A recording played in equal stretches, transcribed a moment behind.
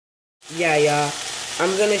yeah, y'all,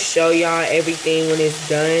 I'm gonna show y'all everything when it's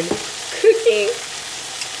done cooking.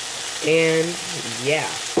 And yeah,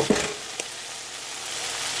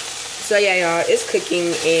 so yeah, y'all, it's cooking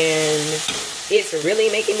and it's really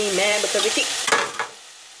making me mad because it keeps.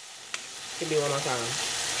 Hit me one more time.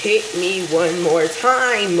 Hit me one more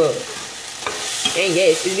time. And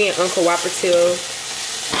yes, it's being uncooperative,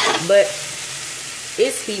 but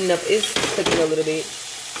it's heating up. It's cooking a little bit.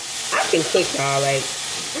 I can cook, y'all. Like,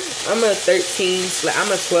 I'm a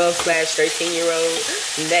 12/13-year-old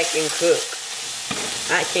that can cook.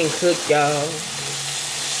 I can cook, y'all.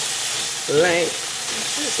 Like,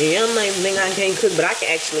 y'all might think I can't cook, but I can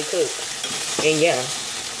actually cook. And yeah.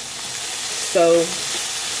 So,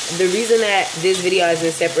 the reason that this video has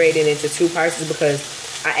been separated into 2 parts is because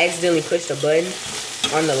I accidentally pushed a button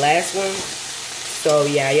on the last one. So,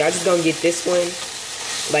 yeah, y'all just gonna get this one,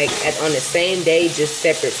 like, on the same day, just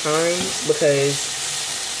separate times. Because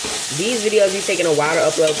these videos be taking a while to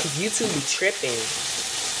upload because YouTube be tripping.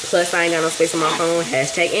 Plus, I ain't got no space on my phone.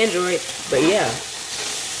 Hashtag Android. But yeah.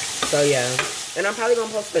 So yeah. And I'm probably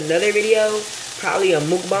gonna post another video. Probably a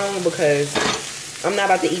mukbang because I'm not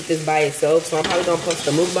about to eat this by itself. So I'm probably gonna post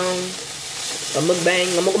a mukbang. A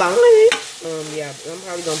mukbang. Yeah. I'm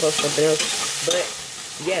probably gonna post something else. But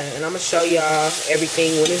yeah. And I'm gonna show y'all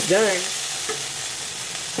everything when it's done.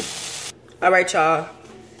 Alright, y'all.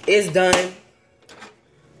 It's done.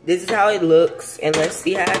 This is how it looks. And let's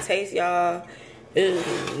see how it tastes, y'all.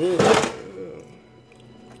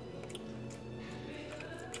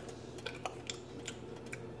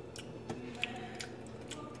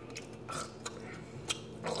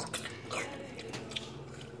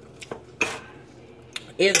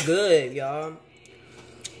 It's good, y'all.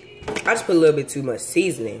 I just put a little bit too much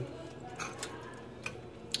seasoning.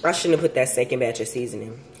 I shouldn't have put that second batch of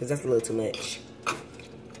seasoning because that's a little too much.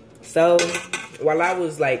 So, while I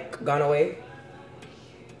was like gone away,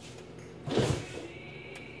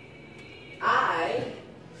 I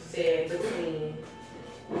said between,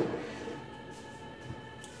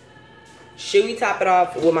 should we top it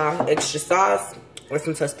off with my extra sauce or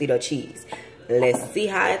some Tostito cheese? Let's see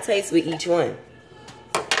how it tastes with each one.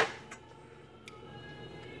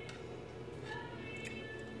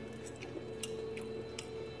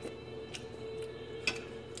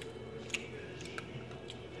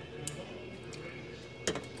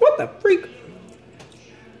 What the freak?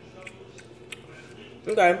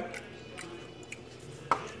 Okay.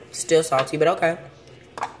 Still salty, but okay.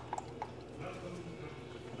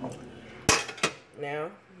 Now,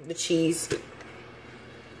 the cheese.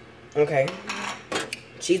 Okay.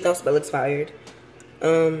 Cheese don't smell expired.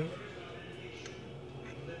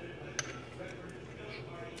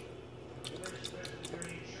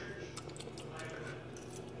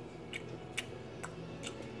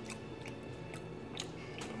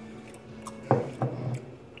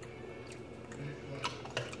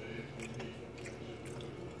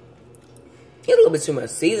 It's a little bit too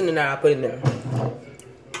much seasoning that I put in there.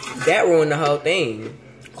 That ruined the whole thing.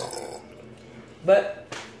 But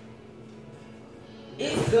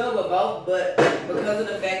it's good with both, but because of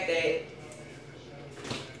the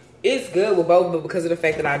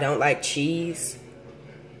fact that I don't like cheese,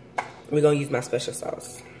 we're gonna use my special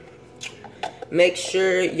sauce. Make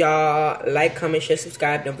sure y'all like, comment, share,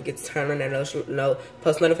 subscribe. Don't forget to turn on that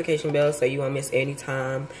post notification bell so you won't miss any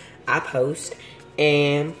time I post.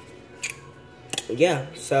 And yeah,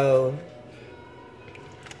 so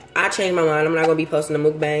I changed my mind. I'm not gonna be posting a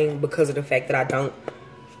mukbang because of the fact that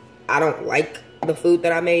I don't like the food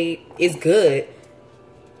that I made. It's good.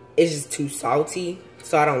 It's just too salty,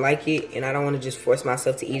 so I don't like it, and I don't want to just force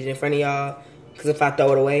myself to eat it in front of y'all. Because if I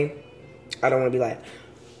throw it away, I don't want to be like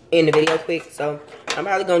in the video quick. So I'm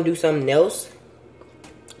probably gonna do something else.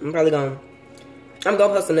 I'm gonna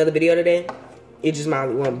post another video today. It just might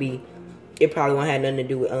won't be. It probably won't have nothing to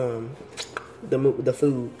do with the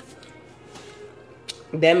food.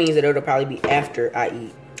 That means that it'll probably be after I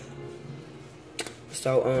eat.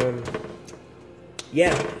 So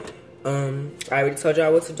yeah. I already told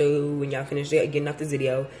y'all what to do when y'all finish getting off this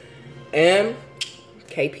video. And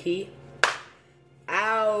KP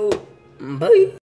out. Bye.